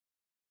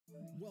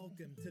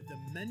Welcome to the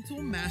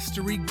Mental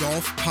Mastery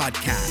Golf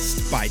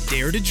Podcast by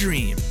Dare to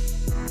Dream,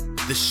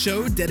 the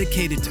show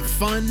dedicated to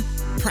fun,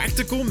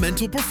 practical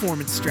mental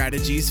performance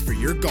strategies for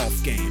your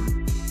golf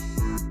game.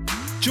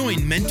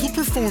 Join mental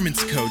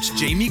performance coach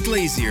Jamie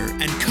Glazier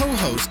and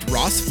co-host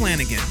Ross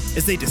Flanagan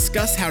as they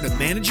discuss how to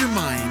manage your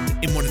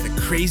mind in one of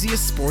the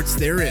craziest sports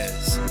there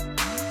is.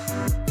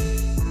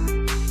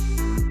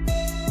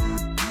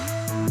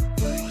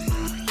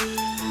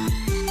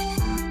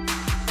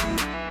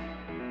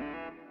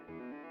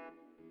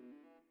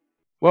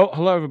 Well,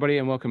 hello, everybody,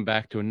 and welcome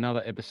back to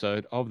another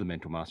episode of the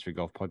Mental Mastery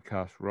Golf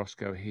Podcast.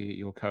 Roscoe here,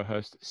 your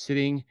co-host,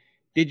 sitting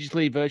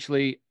digitally,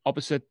 virtually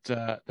opposite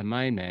the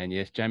main man.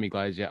 Yes, Jamie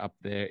Glazier up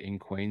there in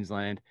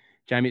Queensland.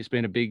 Jamie, it's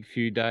been a big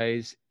few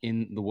days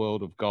in the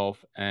world of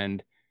golf,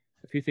 and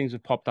a few things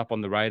have popped up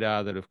on the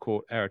radar that have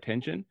caught our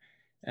attention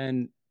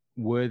and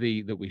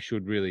worthy that we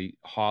should really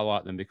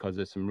highlight them because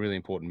there's some really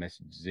important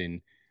messages in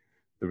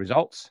the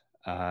results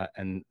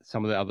and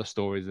some of the other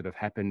stories that have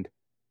happened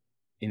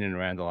in and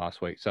around the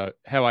last week. So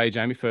how are you,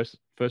 Jamie, first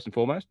and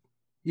foremost?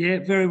 Yeah,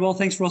 very well.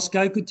 Thanks,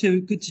 Roscoe. Good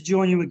to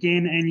join you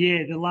again. And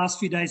yeah, the last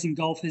few days in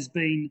golf has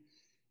been,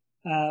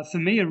 for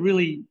me, a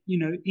really,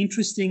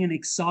 interesting and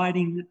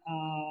exciting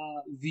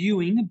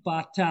viewing.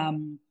 But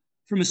from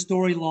a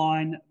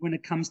storyline, when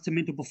it comes to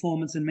mental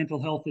performance and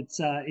mental health,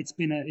 it's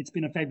been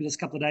a fabulous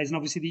couple of days. And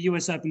obviously, the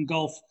US Open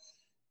golf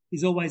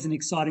is always an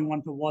exciting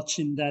one to watch.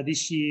 And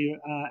this year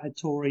at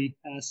Torrey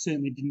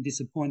certainly didn't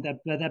disappoint.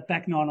 That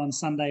back nine on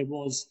Sunday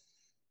was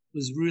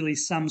really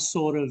some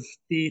sort of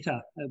theatre.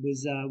 It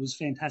was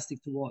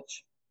fantastic to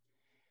watch.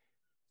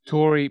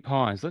 Torrey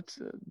Pines. Let's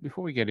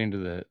before we get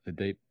into the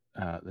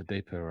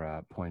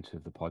deeper points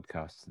of the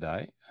podcast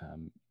today.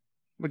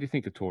 What do you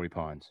think of Torrey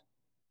Pines?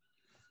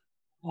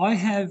 I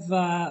have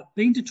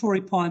been to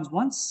Torrey Pines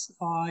once.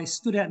 I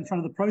stood out in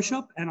front of the pro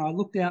shop and I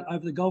looked out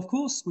over the golf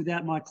course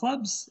without my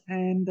clubs,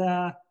 and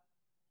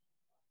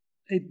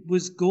it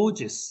was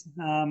gorgeous.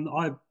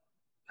 I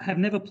have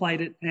never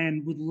played it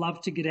and would love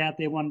to get out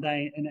there one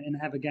day and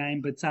have a game.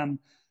 But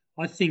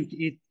I think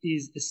it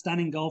is a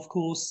stunning golf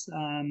course.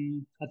 I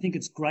think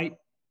it's great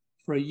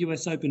for a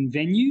US Open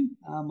venue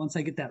once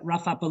they get that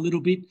rough up a little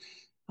bit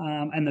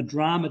and the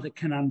drama that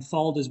can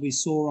unfold as we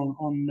saw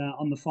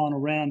on the final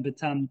round.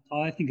 But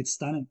I think it's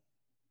stunning.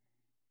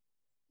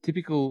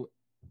 Typical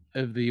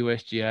of the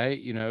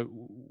USGA,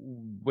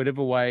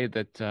 whatever way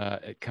that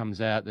it comes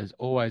out, there's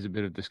always a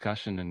bit of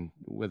discussion, and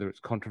whether it's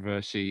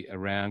controversy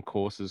around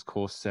courses,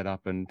 course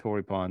setup, and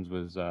Torrey Pines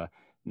was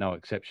no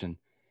exception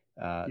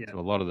to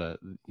a lot of the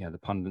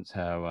pundits,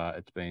 how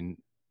it's been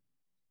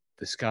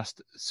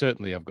discussed.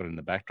 Certainly, I've got it in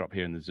the backdrop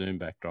here, in the Zoom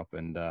backdrop,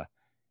 and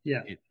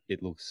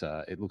it looks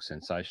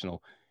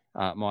sensational.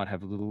 Might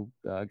have a little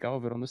go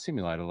of it on the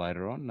simulator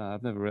later on.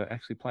 I've never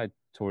actually played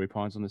Torrey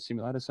Pines on the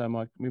simulator,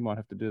 so we might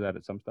have to do that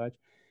at some stage.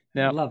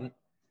 Now, I love it.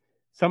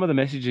 Some of the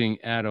messaging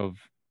out of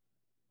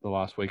the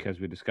last week, as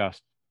we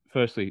discussed,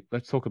 firstly,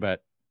 let's talk about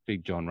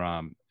Big Jon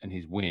Rahm and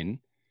his win.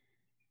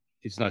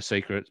 It's no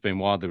secret, it's been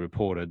widely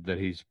reported that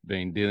he's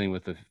been dealing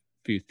with a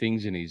few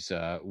things in his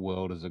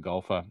world as a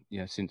golfer,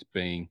 since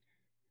being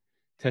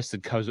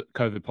tested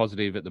COVID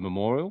positive at the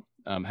Memorial,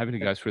 having to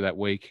go through that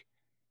week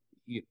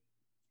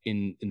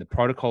in the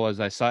protocol, as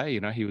they say.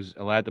 He was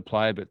allowed to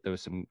play, but there were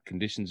some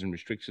conditions and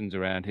restrictions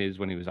around his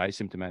when he was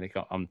asymptomatic.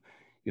 I'm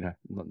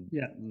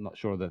not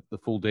sure of the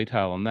full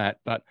detail on that,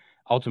 but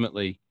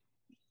ultimately,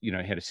 he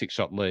had a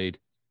 6-shot lead,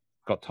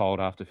 got told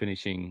after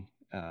finishing,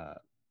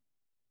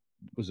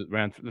 was it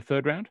the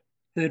third round?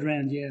 Third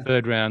round, yeah.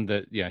 Third round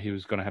that, he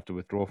was going to have to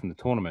withdraw from the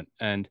tournament.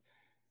 And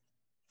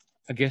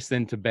I guess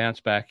then to bounce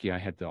back, he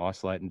had to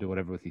isolate and do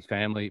whatever with his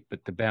family,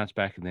 but to bounce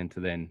back and then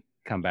to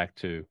come back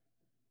to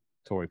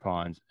Torrey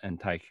Pines and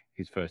take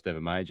his first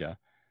ever major.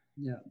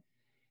 Yeah.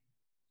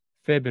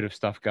 Fair bit of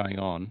stuff going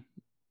on.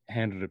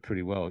 Handled it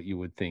pretty well, you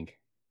would think.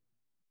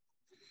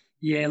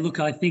 Yeah, look,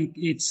 I think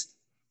it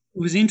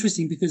was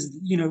interesting because,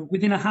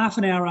 within a half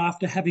an hour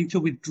after having to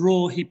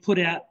withdraw, he put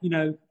out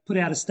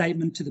a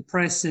statement to the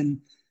press, and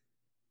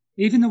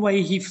even the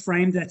way he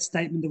framed that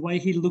statement, the way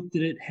he looked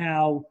at it,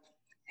 how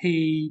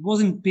he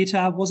wasn't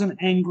bitter, wasn't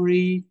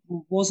angry,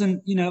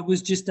 wasn't, it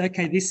was just,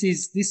 okay, this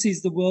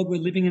is the world we're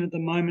living in at the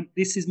moment.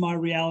 This is my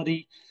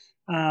reality.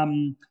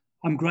 I'm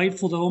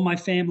grateful that all my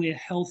family are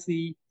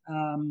healthy.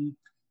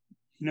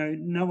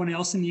 No one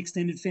else in the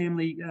extended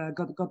family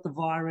got the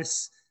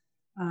virus.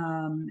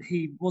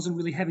 He wasn't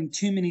really having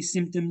too many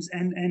symptoms,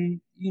 and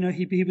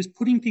he was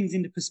putting things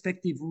into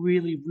perspective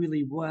really,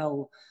 really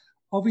well.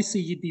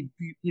 Obviously, you'd be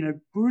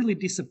brutally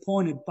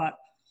disappointed, but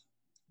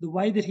the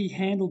way that he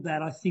handled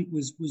that, I think,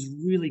 was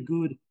really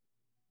good.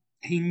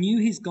 He knew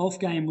his golf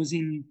game was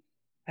in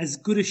as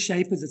good a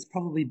shape as it's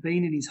probably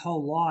been in his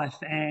whole life,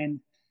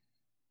 and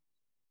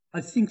I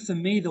think for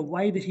me, the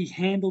way that he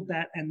handled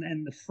that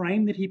and the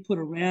frame that he put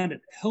around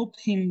it helped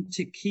him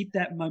to keep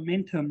that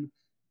momentum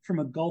from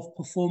a golf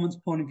performance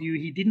point of view.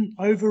 He didn't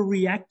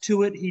overreact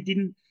to it. He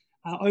didn't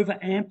over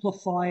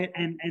amplify it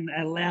and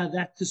allow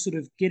that to sort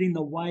of get in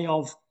the way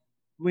of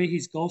where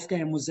his golf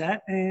game was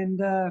at. And,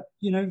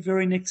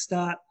 very next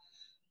start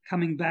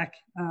coming back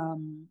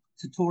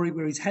to Torrey,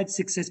 where he's had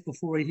success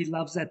before. He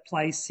loves that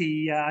place.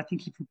 I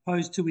think he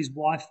proposed to his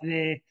wife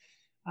there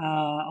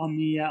on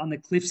the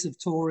cliffs of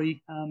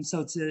Torrey.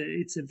 So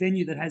it's a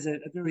venue that has a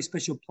very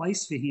special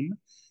place for him,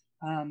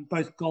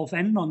 both golf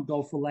and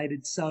non-golf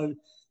related. So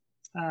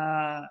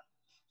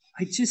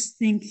I just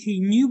think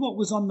he knew what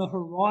was on the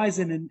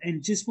horizon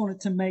and just wanted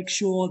to make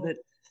sure that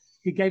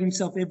he gave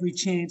himself every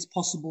chance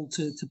possible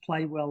to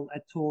play well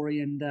at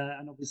Torrey, and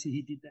obviously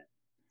he did that.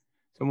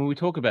 So when we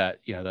talk about,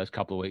 those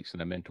couple of weeks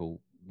in a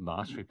mental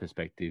mastery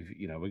perspective,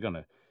 we're going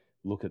to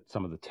look at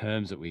some of the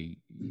terms that we,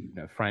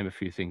 frame a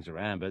few things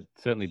around, but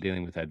certainly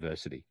dealing with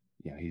adversity.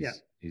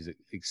 He's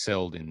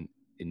excelled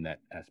in that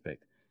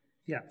aspect.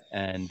 Yeah.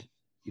 And,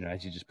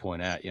 as you just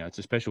point out, it's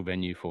a special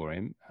venue for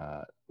him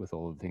with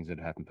all the things that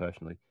have happened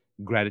personally.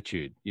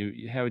 Gratitude.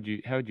 How would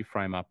you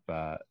frame up,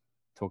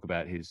 talk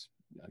about his,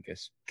 I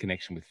guess,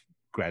 connection with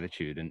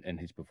gratitude and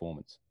his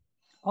performance?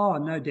 Oh,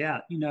 no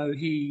doubt.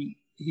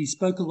 He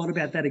spoke a lot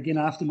about that again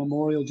after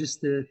Memorial,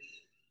 just the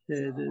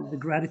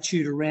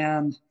gratitude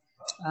around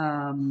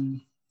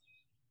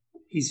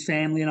his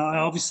family. And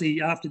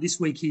obviously after this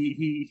week,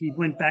 he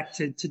went back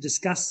to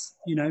discuss,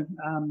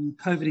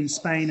 COVID in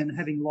Spain and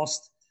having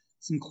lost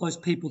some close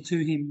people to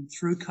him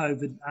through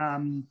COVID.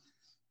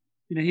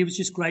 He was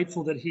just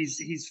grateful that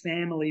his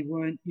family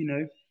weren't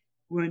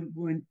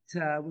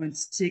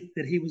sick,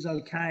 that he was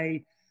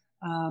okay.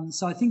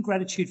 So I think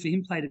gratitude for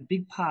him played a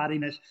big part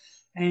in it.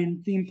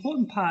 And the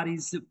important part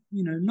is that,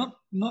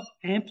 not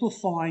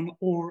amplifying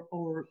or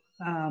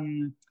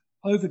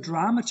over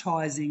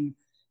dramatizing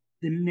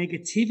the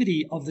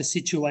negativity of the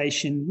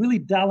situation, really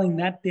dulling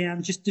that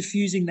down, just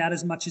diffusing that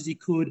as much as he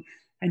could,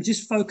 and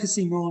just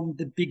focusing on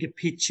the bigger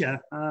picture.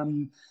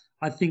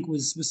 I think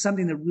was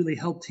something that really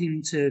helped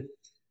him to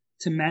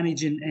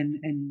manage and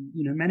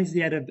manage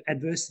the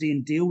adversity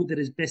and deal with it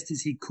as best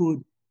as he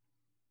could.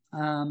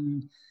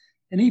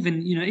 And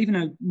even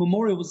though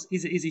Memorial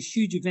is a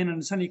huge event and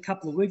it's only a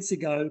couple of weeks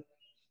ago,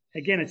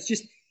 again, it's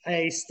just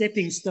a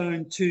stepping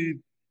stone to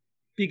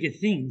bigger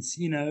things,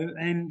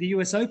 and the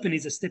US Open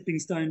is a stepping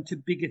stone to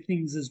bigger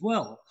things as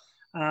well.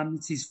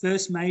 It's his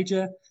first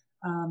major.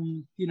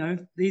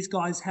 These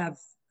guys have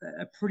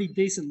a pretty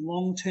decent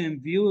long-term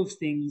view of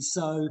things,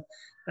 so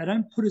they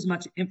don't put as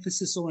much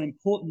emphasis or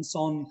importance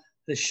on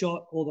the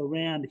shot or the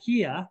round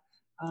here,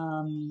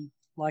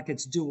 like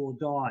it's do or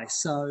die.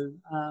 So,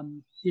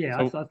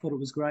 I thought it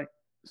was great.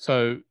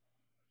 So,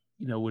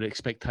 with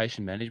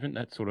expectation management,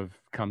 that sort of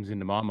comes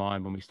into my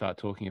mind when we start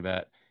talking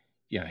about,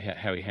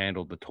 how he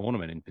handled the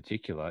tournament in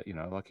particular.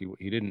 Like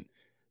he didn't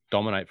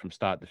dominate from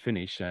start to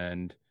finish,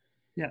 and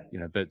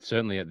but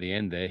certainly at the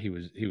end there, he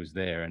was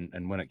there,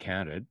 and when it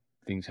counted,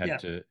 things had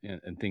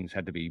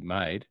to be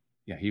made.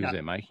 He was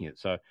there making it.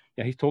 So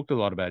he's talked a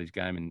lot about his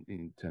game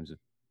in terms of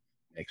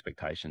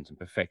expectations and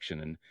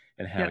perfection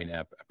and how he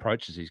now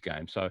approaches his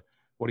game. So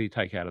what do you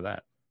take out of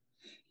that?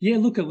 Yeah,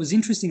 look, it was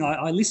interesting.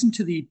 I listened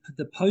to the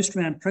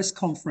post-round press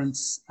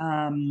conference,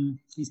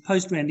 his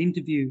post-round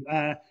interview,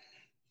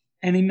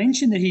 and he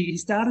mentioned that he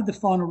started the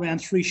final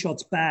round 3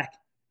 shots back,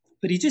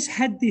 but he just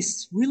had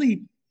this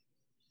really,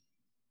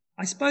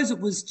 I suppose it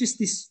was just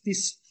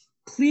this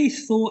clear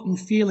thought and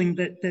feeling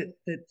that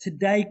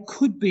today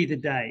could be the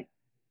day.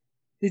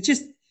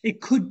 It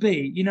could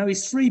be.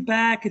 He's 3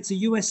 back. It's a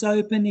US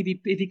Open.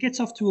 If he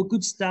gets off to a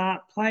good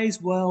start, plays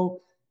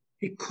well,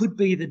 it could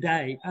be the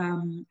day.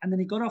 And then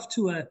he got off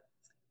to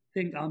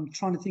I'm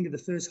trying to think of the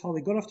first hole.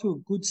 He got off to a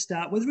good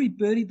start. Whether he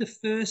birdied the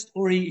first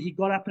or he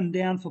got up and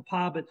down for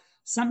par, but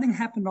something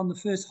happened on the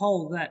first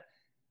hole that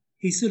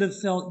he sort of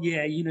felt,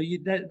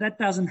 that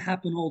doesn't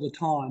happen all the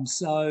time.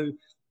 So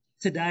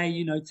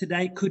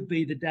today could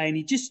be the day. And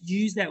he just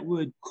used that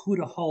word could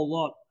a whole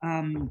lot.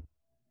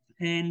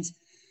 And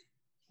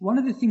one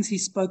of the things he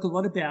spoke a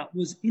lot about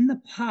was in the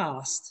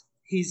past,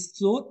 his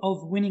thought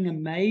of winning a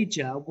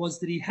major was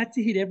that he had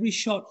to hit every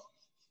shot,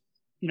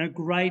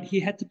 great. He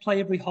had to play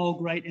every hole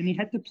great, and he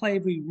had to play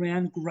every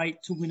round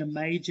great to win a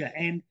major.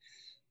 And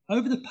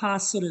over the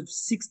past sort of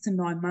 6 to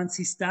 9 months,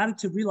 he started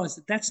to realize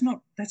that that's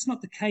not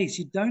the case.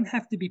 You don't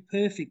have to be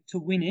perfect to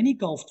win any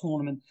golf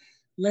tournament,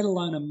 let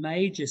alone a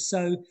major.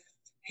 So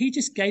he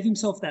just gave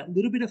himself that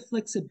little bit of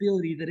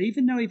flexibility that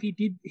even though if he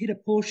did hit a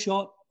poor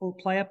shot or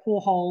play a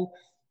poor hole,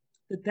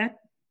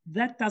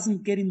 that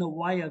doesn't get in the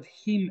way of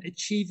him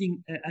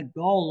achieving a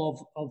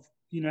goal of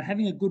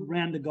having a good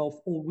round of golf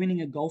or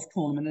winning a golf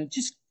tournament. And it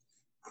just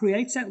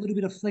creates that little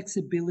bit of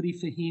flexibility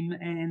for him.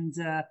 And,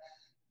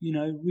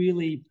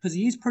 really, because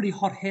he is pretty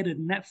hot-headed,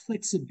 and that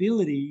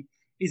flexibility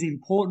is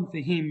important for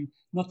him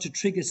not to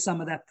trigger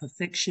some of that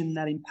perfection,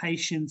 that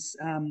impatience,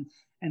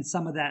 and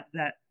some of that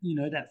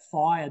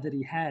fire that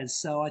he has.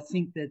 So I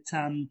think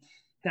that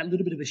that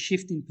little bit of a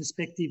shift in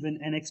perspective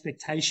and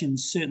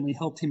expectations certainly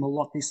helped him a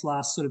lot this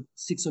last sort of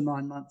 6 or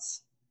 9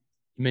 months.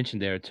 You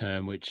mentioned there a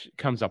term which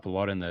comes up a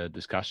lot in the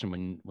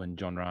discussion when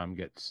Jon Rahm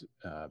gets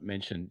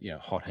mentioned,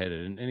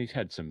 hot-headed, and he's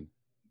had some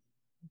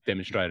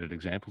demonstrated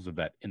examples of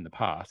that in the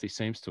past. He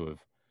seems to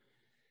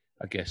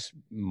I guess,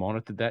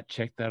 monitored that,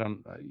 checked that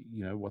on,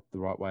 what the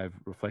right way of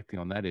reflecting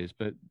on that is.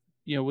 But,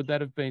 would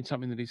that have been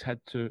something that he's had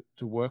to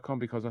work on?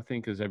 Because I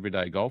think as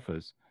everyday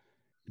golfers,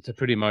 it's a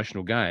pretty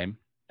emotional game.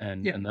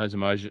 And those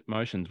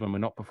emotions, when we're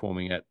not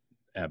performing at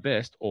our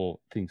best or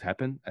things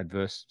happen,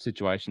 adverse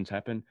situations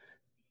happen,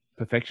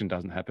 perfection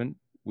doesn't happen,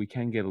 we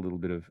can get a little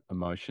bit of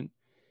emotion.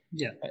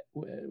 Yeah.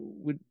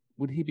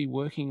 Would he be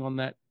working on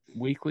that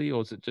weekly,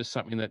 or is it just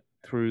something that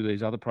through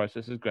these other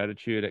processes,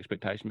 gratitude,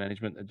 expectation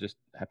management, that just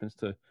happens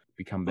to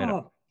become better?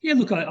 Oh, yeah,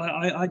 look,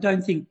 I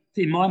don't think,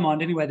 in my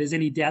mind anyway, there's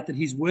any doubt that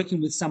he's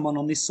working with someone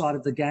on this side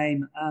of the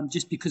game,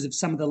 just because of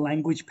some of the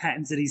language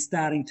patterns that he's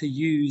starting to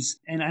use.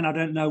 And I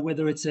don't know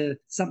whether it's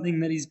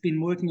something that he's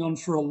been working on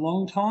for a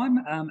long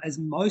time, as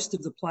most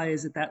of the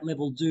players at that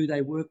level do.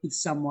 They work with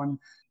someone,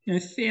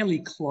 fairly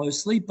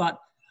closely. But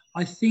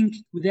I think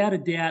without a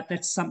doubt,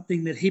 that's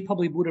something that he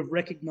probably would have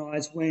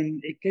recognized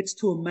when it gets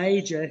to a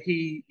major.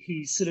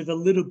 He sort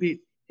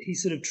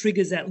of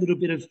triggers that little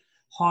bit of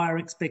higher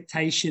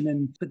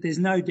expectation. But there's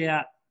no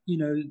doubt,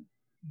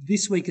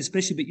 this week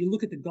especially, but you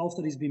look at the golf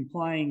that he's been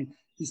playing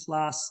this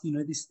last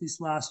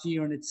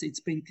year, and it's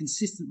been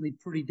consistently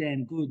pretty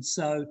damn good.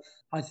 So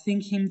I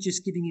think him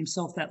just giving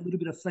himself that little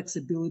bit of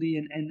flexibility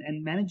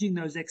and managing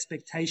those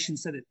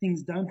expectations so that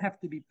things don't have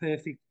to be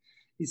perfect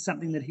is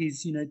something that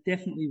he's,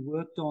 definitely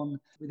worked on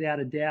without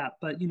a doubt.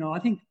 But, I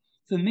think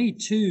for me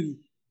too,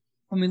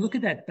 when we look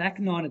at that back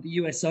nine at the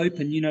US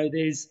Open,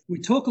 we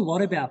talk a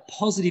lot about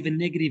positive and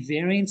negative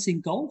variance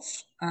in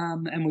golf.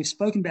 And we've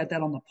spoken about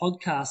that on the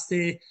podcast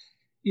there.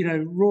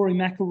 Rory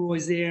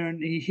McIlroy's there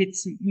and he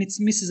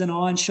misses an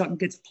iron shot and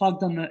gets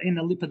plugged in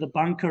the lip of the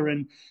bunker.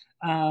 And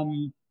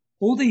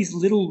all these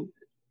little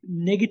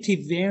negative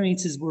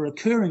variances were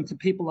occurring to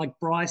people like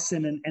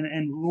Bryson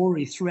and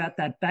Rory throughout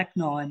that back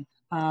nine.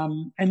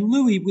 And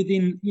Louis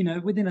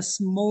within a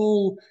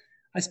small,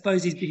 I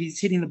suppose he's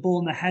hitting the ball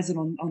in the hazard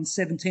on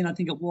 17, I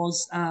think it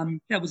was.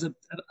 That was a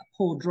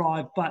poor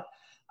drive, but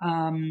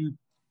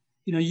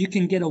you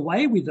can get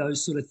away with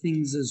those sort of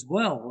things as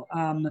well.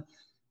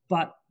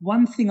 But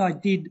one thing I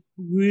did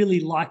really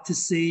like to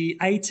see,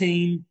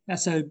 18,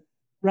 so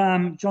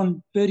RAHM,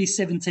 John birdie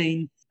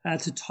 17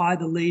 to tie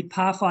the lead,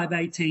 par 5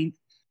 18th,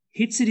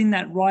 hits it in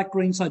that right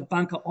greenside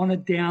bunker on a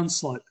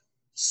downslope.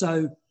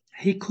 So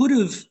he could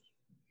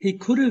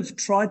have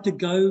tried to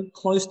go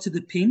close to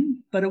the pin,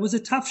 but it was a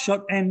tough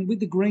shot. And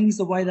with the greens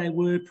the way they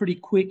were, pretty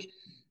quick,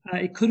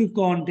 it could have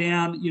gone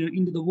down,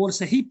 into the water.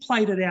 So he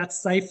played it out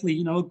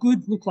safely, a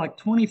good look like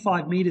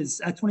 25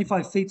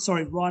 feet,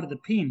 right of the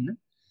pin.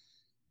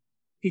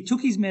 He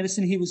took his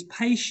medicine. He was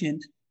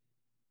patient,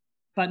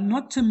 but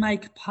not to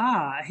make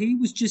par. He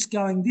was just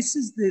going, this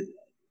is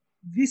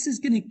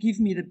going to give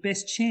me the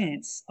best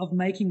chance of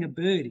making a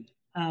birdie.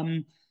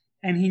 And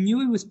he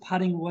knew he was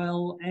putting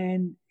well,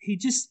 and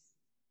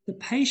the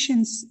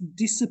patience,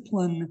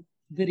 discipline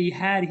that he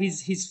had,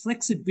 his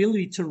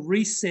flexibility to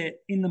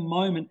reset in the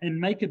moment and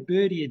make a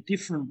birdie a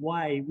different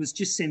way was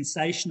just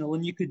sensational.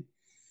 And you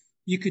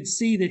could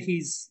see that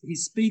his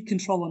speed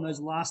control on those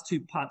last two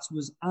putts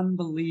was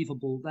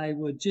unbelievable. They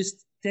were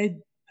just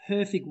dead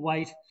perfect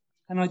weight.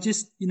 And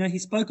he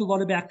spoke a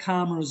lot about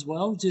karma as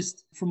well.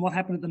 Just from what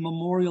happened at the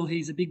Memorial,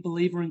 he's a big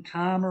believer in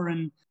karma,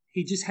 and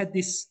he just had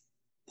this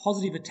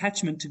positive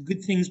attachment to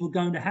good things were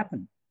going to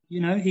happen.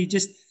 He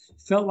just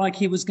felt like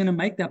he was going to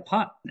make that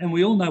putt. And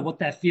we all know what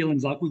that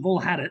feeling's like. We've all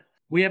had it.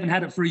 We haven't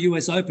had it for a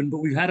US Open, but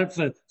we've had it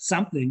for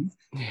something.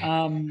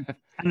 And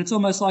it's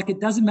almost like it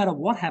doesn't matter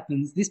what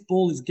happens, this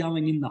ball is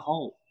going in the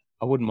hole.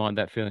 I wouldn't mind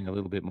that feeling a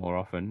little bit more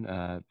often,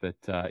 but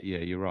yeah,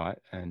 you're right.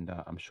 And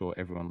I'm sure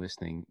everyone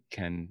listening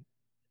can,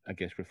 I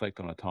guess, reflect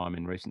on a time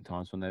in recent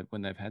times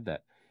when they've had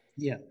that.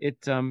 Yeah.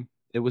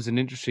 It was an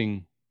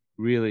interesting,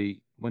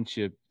 really, once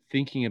you're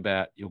thinking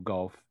about your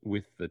golf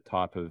with the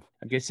type of,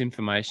 I guess,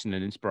 information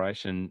and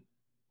inspiration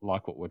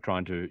like what we're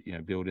trying to,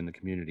 build in the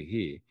community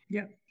here.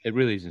 Yeah. It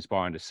really is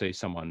inspiring to see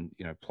someone,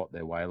 plot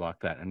their way like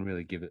that and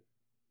really give it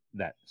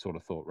that sort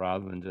of thought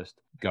rather than just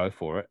go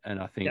for it. And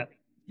I think,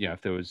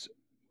 if there was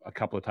a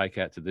couple of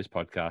takeouts of this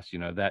podcast,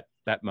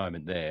 that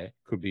moment there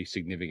could be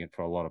significant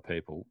for a lot of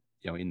people,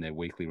 in their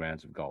weekly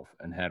rounds of golf,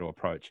 and how to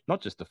approach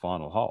not just the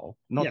final hole,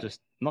 not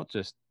just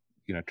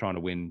trying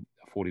to win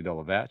a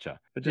 $40 voucher,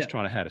 but just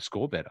trying to how to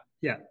score better.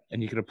 Yeah.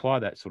 And you could apply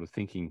that sort of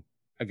thinking,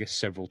 I guess,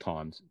 several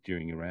times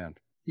during your round.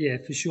 Yeah,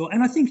 for sure.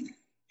 And I think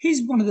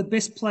he's one of the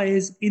best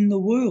players in the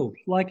world.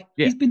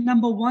 He's been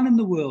number one in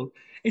the world.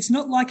 It's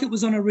not like it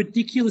was on a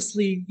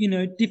ridiculously,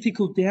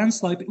 difficult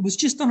downslope. It was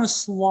just on a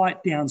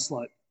slight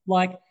downslope.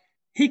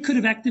 He could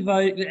have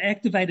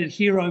activated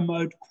hero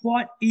mode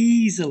quite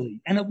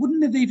easily, and it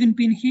wouldn't have even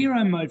been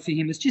hero mode for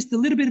him. It's just a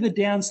little bit of a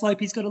downslope.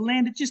 He's got to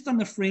land it just on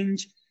the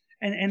fringe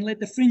and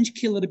let the fringe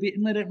kill it a bit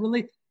and let it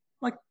release.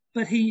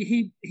 But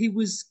he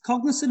was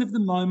cognizant of the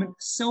moment,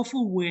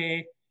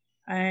 self-aware,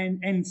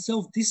 and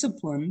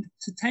self-disciplined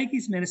to take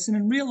his medicine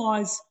and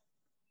realize,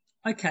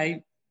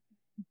 okay,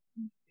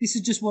 this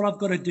is just what I've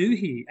got to do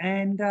here.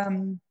 And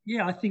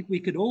I think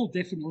we could all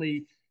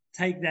definitely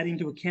take that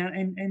into account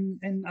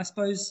and I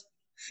suppose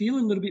feel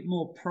a little bit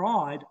more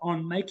pride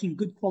on making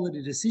good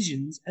quality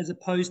decisions as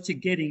opposed to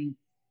getting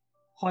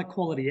high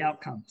quality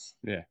outcomes.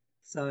 Yeah.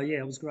 So yeah,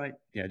 it was great.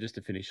 Yeah, just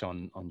to finish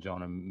on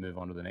John and move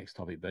on to the next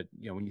topic, but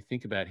when you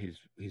think about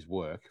his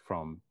work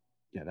from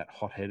that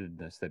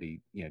hot-headedness that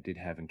he did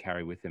have and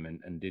carry with him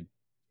and did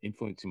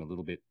influence him a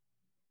little bit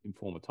in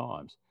former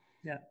times,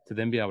 to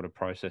then be able to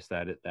process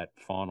that at that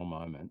final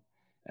moment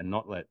and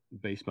not let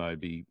beast mode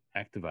be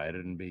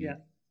activated and be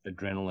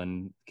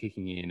adrenaline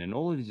kicking in and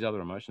all of these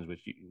other emotions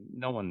which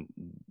no one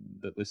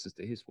that listens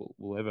to his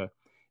will ever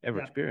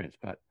experience.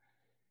 But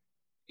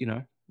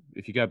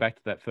if you go back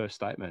to that first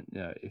statement,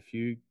 if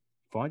you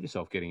find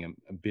yourself getting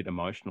a bit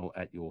emotional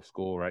at your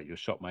score or at your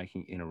shot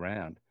making in a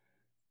round,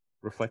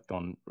 reflect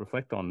on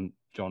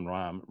Jon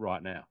Rahm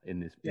right now in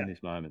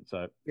this moment.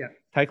 So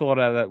take a lot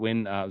out of that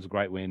win. It was a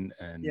great win,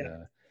 and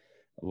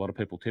a lot of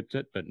people tipped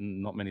it, but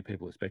not many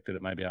people expected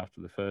it. Maybe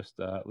after the first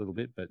little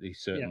bit, but he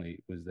certainly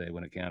was there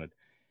when it counted.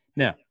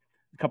 Now,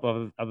 a couple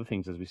of other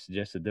things, as we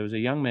suggested. There was a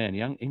young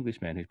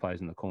English man who plays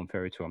in the Corn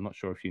Ferry Tour. I'm not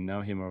sure if you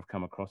know him or have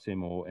come across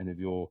him or any of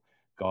your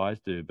guys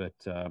do, but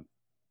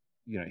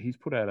he's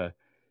put out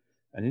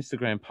an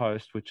Instagram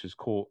post which has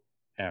caught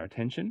our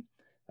attention.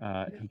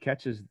 He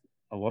catches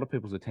a lot of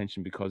people's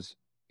attention because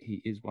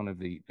he is one of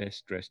the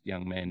best dressed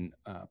young men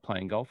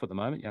playing golf at the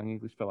moment, young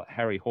English fella,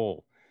 Harry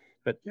Hall.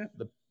 But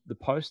the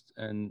post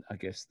and I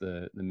guess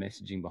the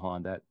messaging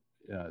behind that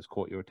has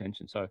caught your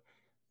attention. So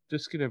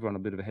just give everyone a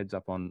bit of a heads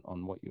up on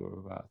what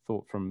your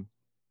thought from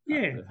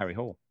Harry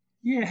Hall.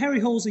 Yeah, Harry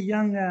Hall's a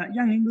young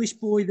English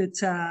boy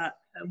that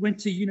went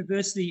to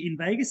university in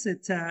Vegas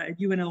at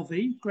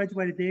UNLV,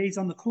 graduated there. He's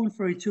on the Corn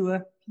Ferry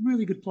Tour,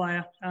 really good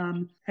player.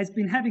 Has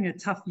been having a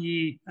tough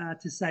year,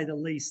 to say the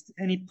least.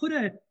 And he put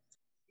an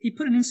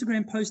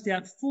Instagram post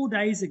out 4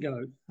 days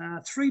ago,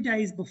 3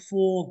 days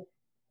before,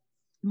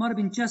 it might have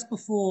been just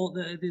before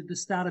the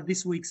start of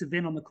this week's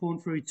event on the Corn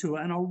Ferry Tour.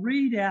 And I'll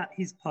read out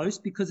his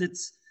post because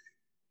it's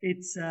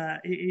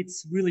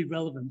really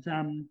relevant.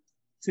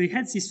 So he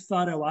has this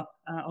photo up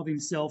of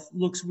himself,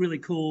 looks really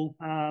cool.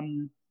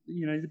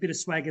 There's a bit of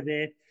swagger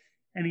there.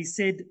 And he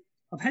said,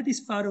 I've had this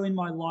photo in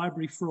my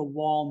library for a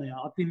while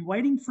now. I've been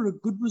waiting for a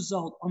good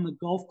result on the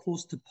golf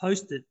course to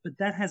post it, but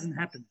that hasn't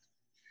happened.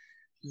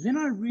 Then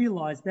I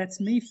realized that's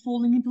me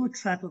falling into a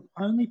trap of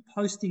only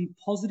posting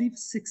positive,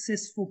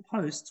 successful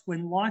posts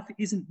when life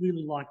isn't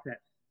really like that.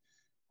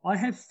 I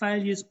have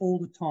failures all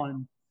the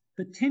time,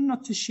 but tend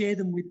not to share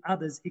them with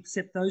others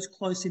except those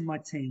close in my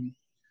team.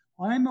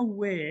 I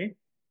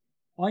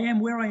am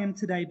where I am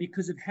today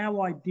because of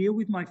how I deal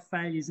with my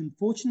failures, and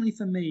fortunately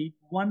for me,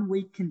 1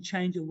 week can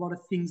change a lot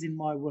of things in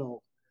my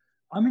world.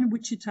 I'm in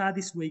Wichita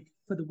this week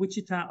for the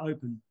Wichita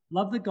Open.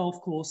 Love the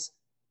golf course.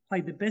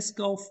 Played the best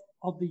golf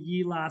of the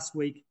year last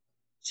week.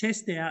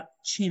 Chest out,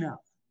 chin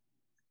up.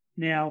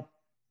 Now,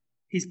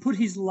 he's put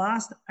his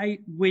last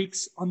 8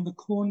 weeks on the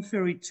Corn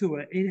Ferry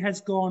Tour. It has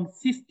gone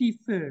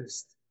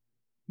 51st,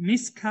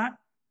 miscut,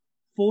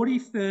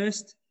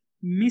 41st,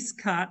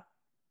 miscut,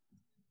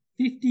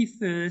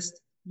 51st,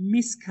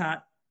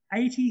 miscut,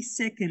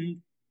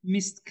 82nd,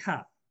 missed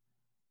cut.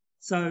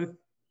 So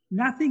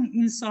nothing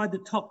inside the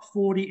top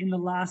 40 in the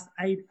last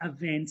 8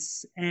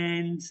 events.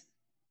 And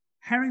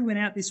Harry went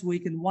out this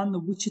week and won the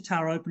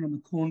Wichita Open on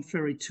the Corn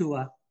Ferry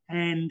Tour.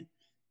 And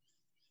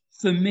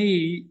for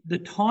me, the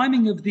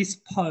timing of this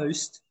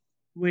post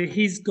where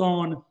he's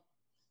gone,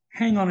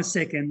 hang on a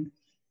second,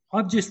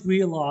 I've just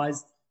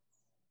realized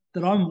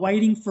that I'm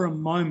waiting for a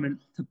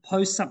moment to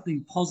post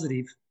something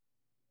positive.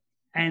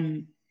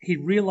 And he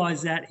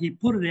realized that, he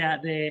put it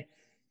out there,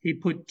 he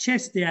put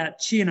chest out,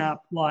 chin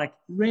up, like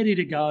ready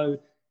to go.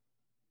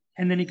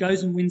 And then he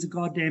goes and wins a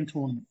goddamn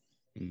tournament.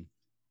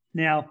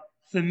 Now,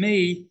 for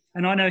me,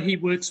 and I know he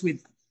works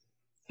with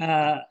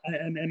a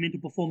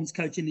mental performance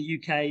coach in the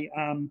UK.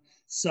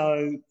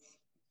 So,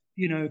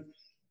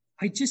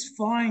 I just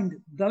find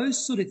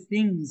those sort of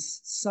things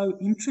so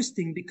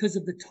interesting because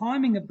of the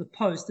timing of the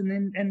post. And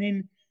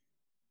then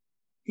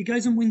he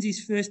goes and wins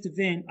his first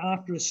event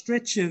after a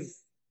stretch of,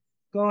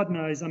 God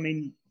knows, I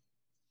mean,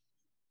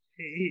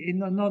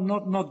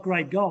 not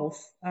great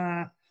golf.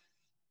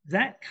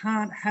 That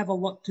can't have a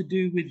lot to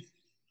do with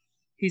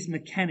his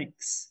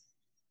mechanics.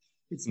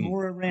 It's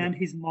more around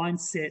his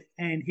mindset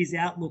and his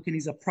outlook and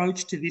his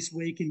approach to this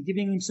week and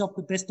giving himself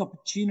the best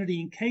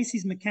opportunity in case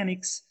his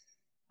mechanics,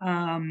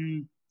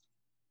 in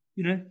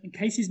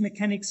case his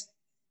mechanics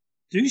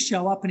do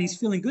show up and he's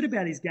feeling good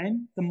about his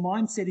game, the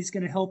mindset is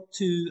going to help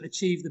to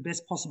achieve the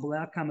best possible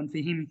outcome. And for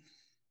him,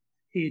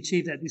 he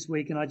achieved that this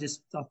week. And I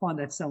find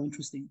that so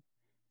interesting.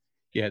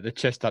 Yeah, the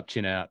chest up,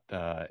 chin out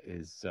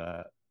is...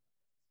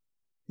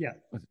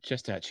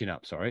 chest out, chin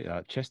up, sorry.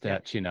 Chest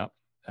out, chin up.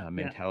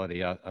 Mentality.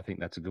 Yeah. I think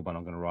that's a good one.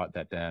 I'm going to write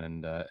that down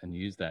and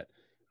use that.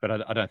 But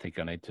I don't think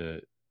I need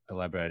to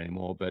elaborate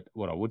anymore. But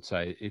what I would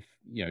say, if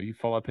you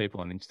follow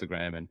people on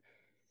Instagram and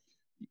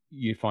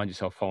you find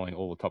yourself following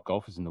all the top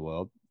golfers in the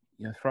world,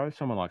 throw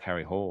someone like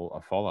Harry Hall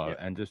a follow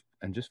and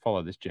just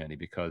follow this journey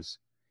because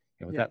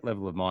with that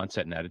level of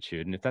mindset and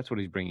attitude, and if that's what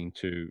he's bringing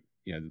to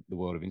the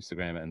world of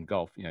Instagram and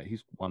golf,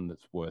 he's one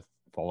that's worth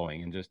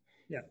following and just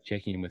Yeah.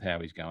 checking in with how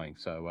he's going.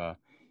 So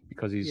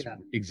because he's Yeah.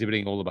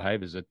 exhibiting all the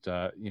behaviours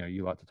that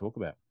you like to talk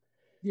about.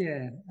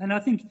 Yeah, and I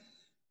think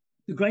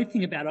the great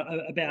thing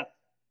about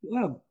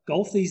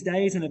golf these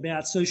days and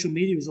about social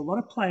media is a lot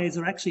of players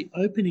are actually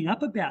opening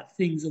up about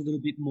things a little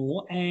bit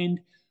more, and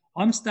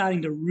I'm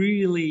starting to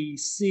really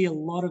see a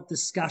lot of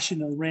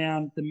discussion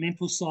around the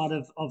mental side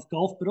of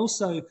golf, but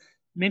also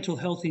mental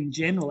health in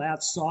general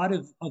outside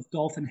of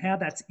golf and how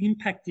that's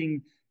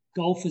impacting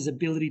golfers'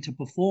 ability to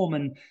perform.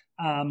 And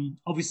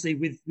obviously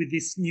with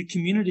this new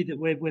community that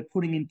we're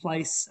putting in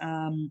place,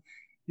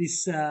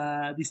 this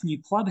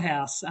new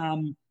clubhouse,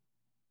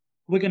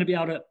 we're going to be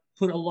able to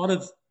put a lot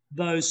of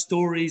those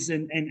stories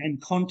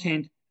and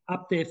content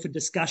up there for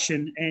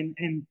discussion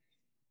and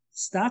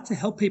start to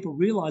help people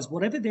realize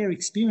whatever they're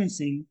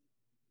experiencing,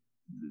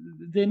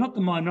 they're not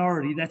the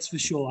minority, that's for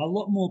sure. A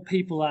lot more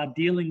people are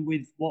dealing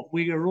with what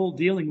we are all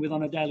dealing with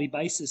on a daily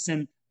basis.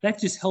 And that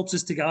just helps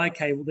us to go,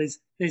 okay, well,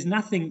 there's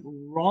nothing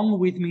wrong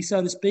with me,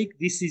 so to speak.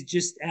 This is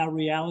just our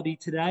reality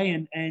today.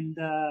 And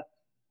I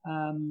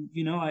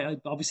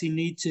obviously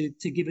need to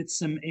give it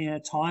some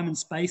time and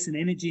space and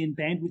energy and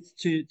bandwidth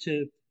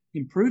to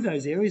improve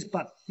those areas.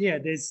 But yeah,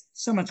 there's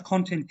so much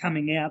content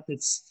coming out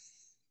that's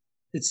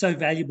so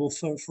valuable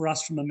for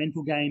us from a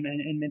mental game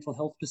and mental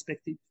health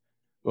perspective.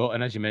 Well,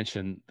 and as you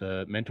mentioned,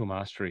 the mental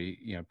mastery,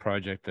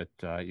 project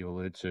that you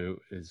alluded to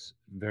is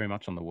very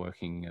much on the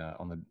working,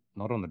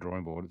 not on the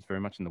drawing board. It's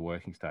very much in the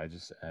working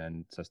stages,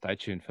 and so stay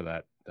tuned for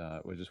that.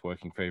 We're just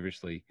working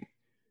feverishly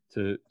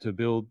to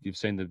build. You've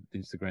seen the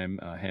Instagram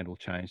handle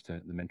change to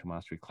the Mental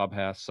Mastery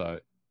Clubhouse. So,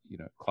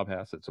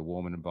 Clubhouse, it's a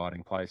warm and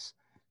inviting place.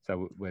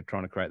 So we're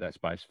trying to create that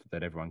space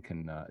that everyone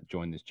can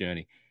join this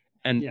journey.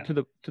 And to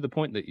the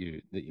point that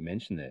you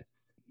mentioned there,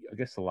 I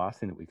guess the last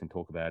thing that we can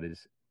talk about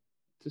is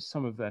just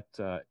some of that,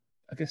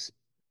 I guess,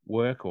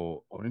 work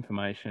or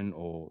information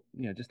or,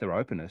 just their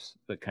openness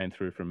that came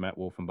through from Matt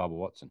Wolff and Bubba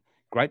Watson.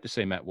 Great to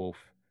see Matt Wolff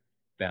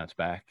bounce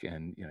back.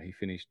 And, he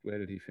finished, where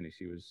did he finish?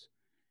 He was,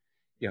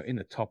 in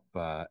the top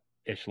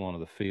echelon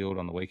of the field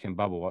on the weekend.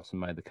 Bubba Watson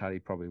made the cut. He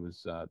probably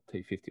was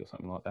T50 or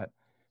something like that.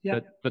 Yeah.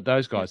 But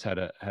those guys had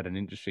an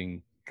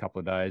interesting couple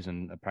of days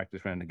and a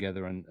practice round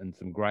together and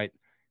some great,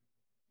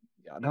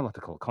 I don't like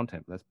to call it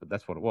content, but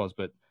that's what it was.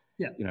 But,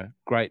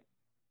 great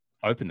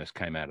openness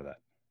came out of that.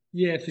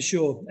 Yeah, for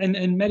sure.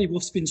 And Matty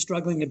Wolff's been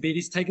struggling a bit.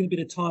 He's taken a bit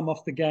of time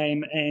off the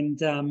game,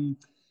 and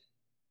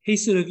he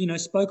sort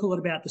of, spoke a lot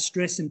about the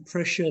stress and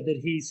pressure that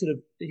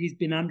he's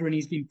been under, and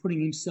he's been putting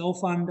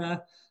himself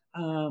under,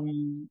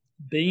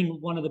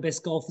 being one of the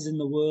best golfers in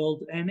the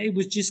world, and it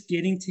was just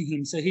getting to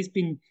him. So he's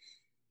been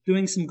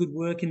doing some good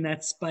work in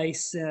that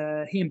space.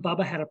 He and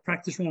Bubba had a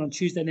practice round on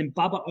Tuesday, and then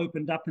Bubba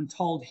opened up and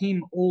told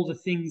him all the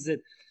things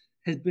that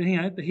has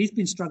been, but he's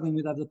been struggling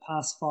with over the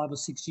past 5 or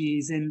 6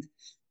 years. And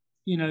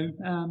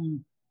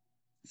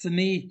for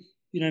me,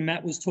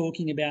 Matt was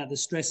talking about the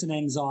stress and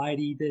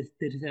anxiety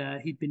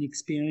that he'd been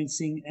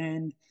experiencing.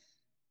 And,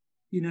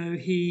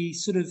 he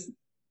sort of,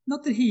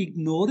 not that he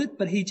ignored it,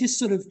 but he just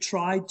sort of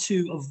tried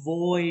to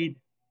avoid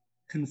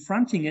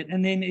confronting it.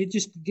 And then it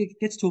just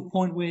gets to a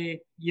point where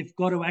you've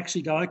got to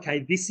actually go,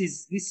 okay, this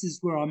is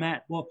where I'm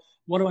at. Well,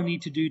 what do I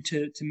need to do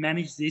to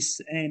manage this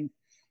and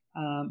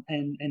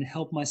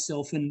help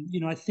myself? And,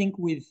 I think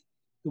with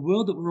the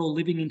world that we're all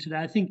living in today,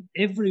 I think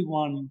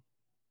everyone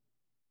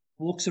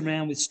walks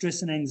around with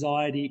stress and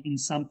anxiety in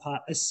some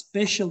part,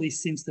 especially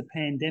since the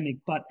pandemic.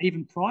 But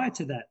even prior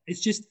to that,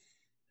 it's just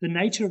the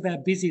nature of our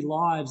busy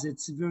lives.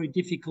 It's very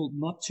difficult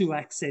not to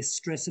access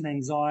stress and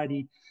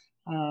anxiety.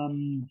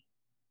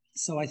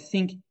 So I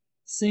think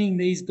seeing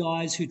these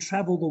guys who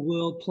travel the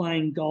world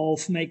playing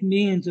golf, make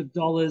millions of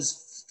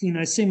dollars,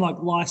 seem like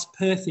life's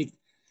perfect,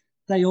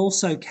 they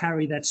also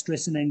carry that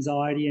stress and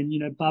anxiety. And,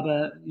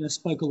 Bubba,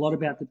 spoke a lot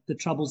about the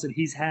troubles that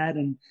he's had.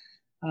 And,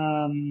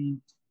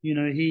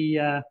 he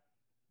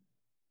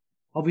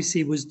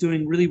obviously was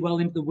doing really well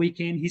into the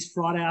weekend. His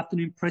Friday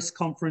afternoon press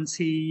conference,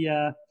 he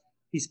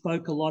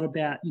spoke a lot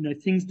about,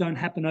 things don't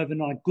happen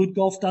overnight. Good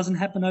golf doesn't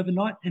happen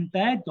overnight, and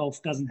bad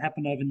golf doesn't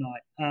happen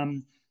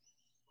overnight.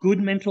 Good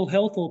mental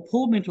health or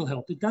poor mental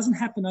health, it doesn't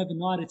happen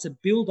overnight. It's a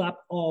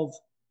build-up of,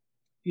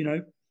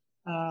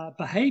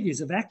 behaviors,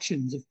 of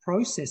actions, of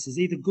processes,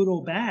 either good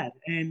or bad.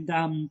 And,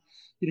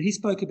 he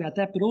spoke about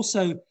that, but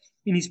also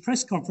in his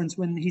press conference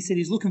when he said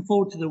he's looking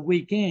forward to the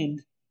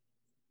weekend,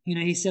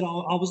 he said,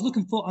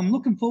 I'm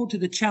looking forward to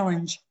the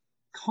challenge,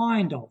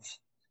 kind of.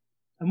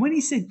 And when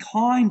he said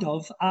kind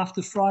of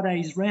after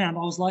Friday's round, I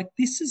was like,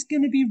 this is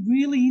going to be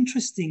really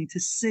interesting to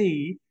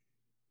see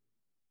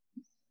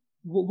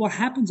what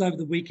happens over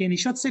the weekend. He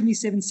shot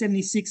 77,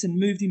 76 and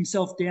moved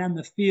himself down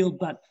the field,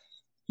 but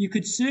you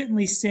could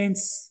certainly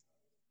sense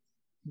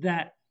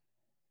that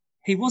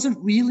he wasn't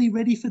really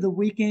ready for the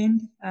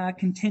weekend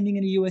contending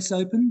in a US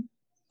Open,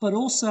 but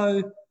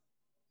also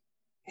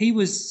he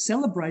was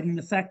celebrating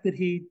the fact that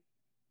he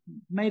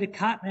made a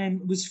cut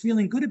and was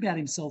feeling good about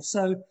himself.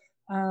 So,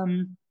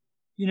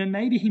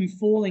 maybe him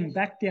falling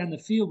back down the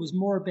field was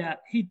more about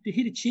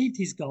he'd achieved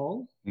his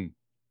goal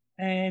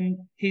and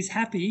he's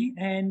happy,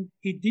 and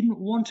he didn't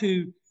want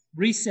to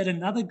reset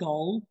another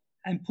goal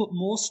and put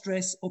more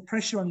stress or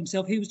pressure on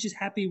himself. He was just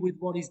happy with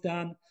what he's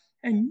done.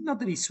 And not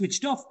that he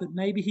switched off, but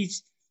maybe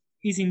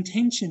his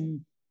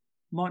intention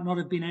might not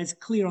have been as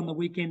clear on the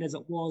weekend as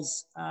it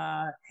was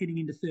heading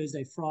into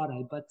Thursday,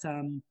 Friday. But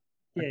some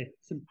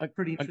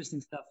pretty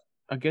interesting stuff.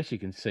 I guess you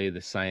can see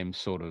the same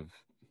sort of,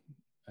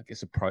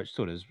 approach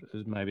to it as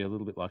maybe a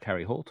little bit like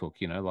Harry Hall took,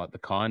 like the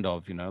kind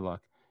of,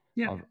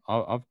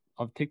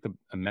 I've ticked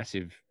a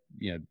massive,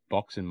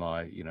 box in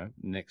my,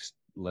 next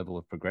level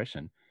of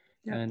progression.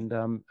 Yep. And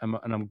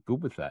I'm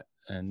good with that.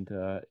 And,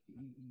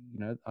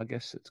 I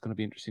guess it's going to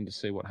be interesting to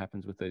see what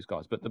happens with these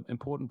guys. But the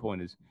important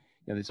point is,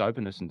 this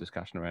openness and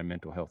discussion around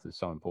mental health is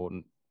so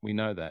important. We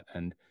know that.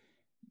 And,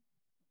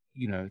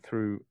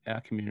 through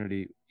our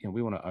community,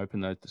 we want to open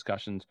those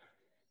discussions,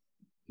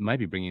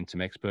 maybe bring in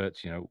some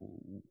experts.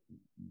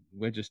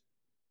 We're just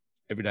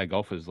everyday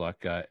golfers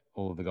like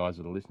all of the guys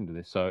that are listening to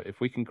this. So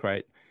if we can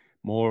create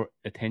more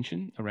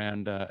attention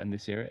around in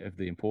this area of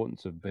the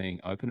importance of being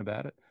open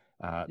about it,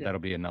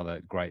 that'll be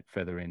another great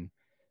feather in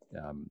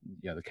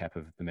the cap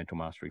of the Mental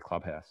Mastery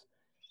Clubhouse.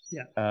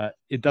 Yeah.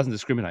 It doesn't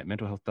discriminate.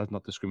 Mental health does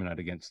not discriminate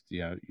against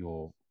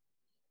your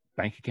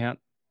bank account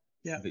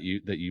that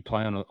you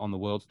play on the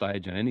world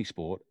stage in any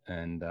sport.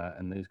 And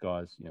these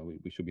guys, we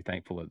should be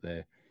thankful that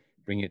they're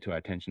bringing it to our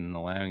attention and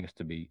allowing us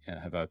to be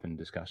have open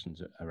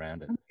discussions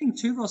around it. I think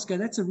too, Roscoe,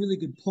 that's a really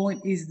good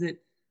point, is that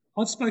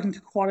I've spoken to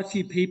quite a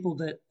few people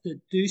that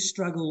do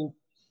struggle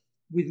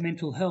with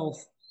mental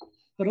health,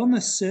 but on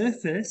the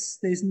surface,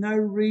 there's no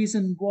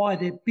reason why.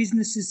 Their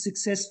business is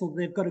successful.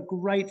 They've got a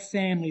great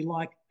family,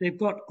 like they've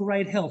got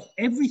great health.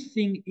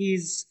 Everything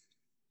is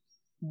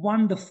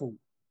wonderful.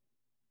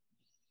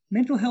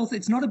 Mental health,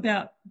 it's not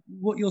about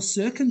what your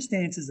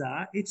circumstances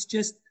are. It's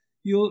just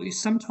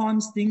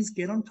sometimes things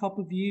get on top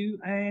of you,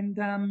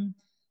 and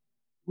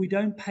we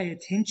don't pay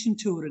attention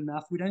to it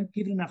enough. We don't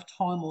give it enough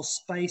time or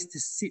space to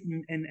sit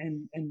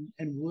and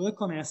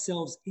work on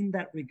ourselves in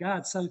that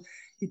regard. So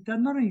it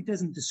not only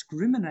doesn't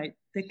discriminate,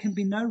 there can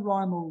be no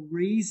rhyme or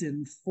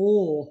reason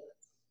for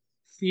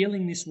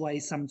feeling this way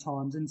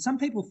sometimes. And some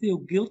people feel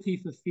guilty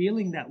for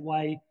feeling that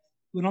way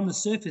when on the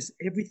surface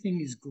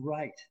everything is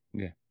great.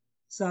 Yeah.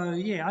 So,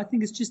 I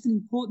think it's just an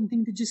important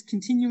thing to just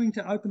continuing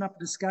to open up a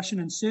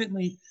discussion. And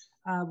certainly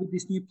with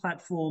this new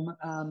platform,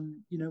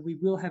 we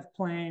will have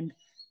planned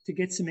to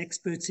get some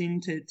experts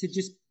in to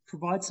just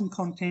provide some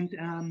content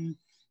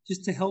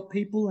just to help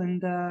people.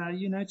 And,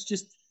 it's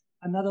just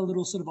another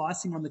little sort of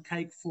icing on the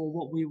cake for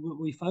what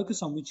we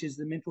focus on, which is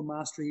the mental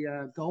mastery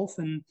golf.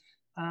 And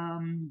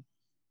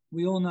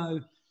we all know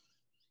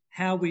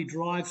how we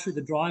drive through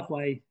the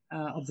driveway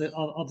of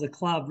the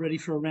club ready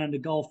for a round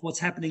of golf. What's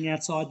happening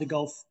outside the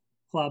golf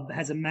club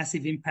has a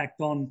massive impact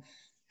on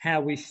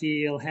how we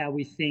feel, how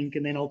we think,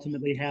 and then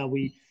ultimately how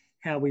we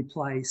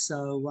play.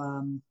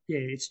 So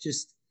it's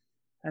just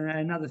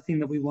another thing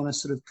that we want to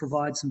sort of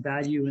provide some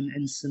value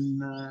and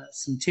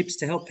some tips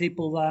to help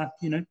people,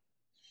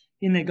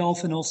 in their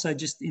golf and also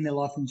just in their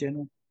life in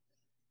general.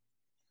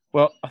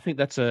 Well, I think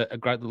that's a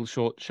great little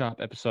short,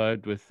 sharp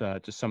episode with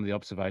just some of the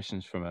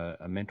observations from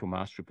a mental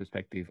mastery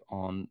perspective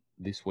on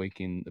this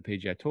week in the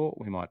PGA Tour.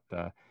 We might,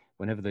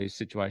 whenever these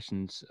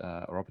situations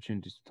or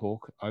opportunities to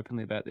talk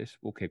openly about this,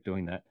 we'll keep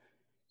doing that.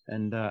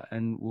 And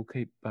we'll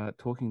keep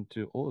talking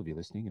to all of you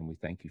listening, and we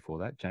thank you for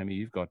that. Jamie,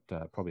 you've got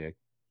probably a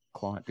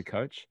client to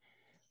coach.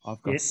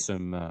 I've got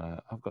some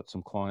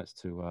clients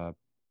to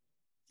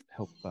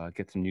help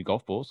get some new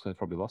golf balls. So I've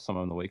probably lost some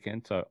on the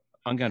weekend. So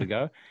I'm going to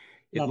go.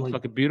 It looks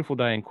like a beautiful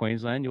day in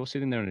Queensland. You're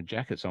sitting there in a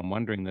jacket, so I'm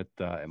wondering that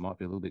it might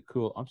be a little bit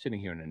cool. I'm sitting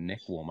here in a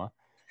neck warmer,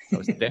 so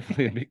it's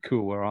definitely a bit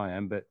cool where I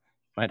am. But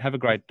mate, have a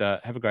great day.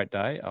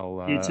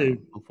 I'll you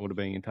too. Look forward to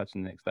being in touch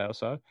in the next day or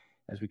so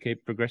as we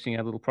keep progressing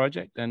our little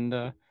project. And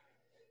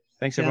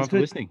thanks everyone for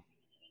listening.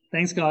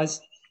 Thanks,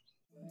 guys.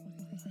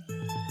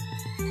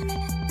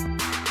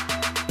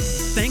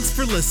 Thanks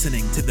for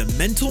listening to the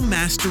Mental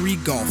Mastery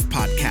Golf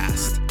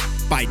Podcast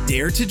by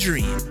Dare to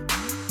Dream.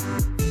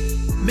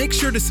 Make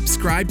sure to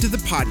subscribe to the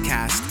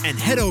podcast and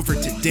head over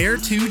to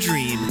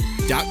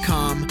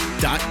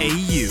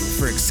dare2dream.com.au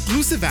for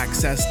exclusive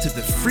access to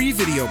the free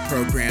video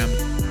program,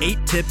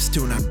 8 Tips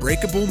to an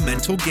Unbreakable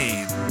Mental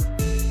Game.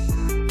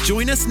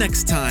 Join us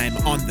next time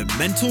on the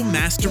Mental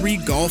Mastery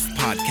Golf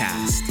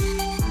Podcast.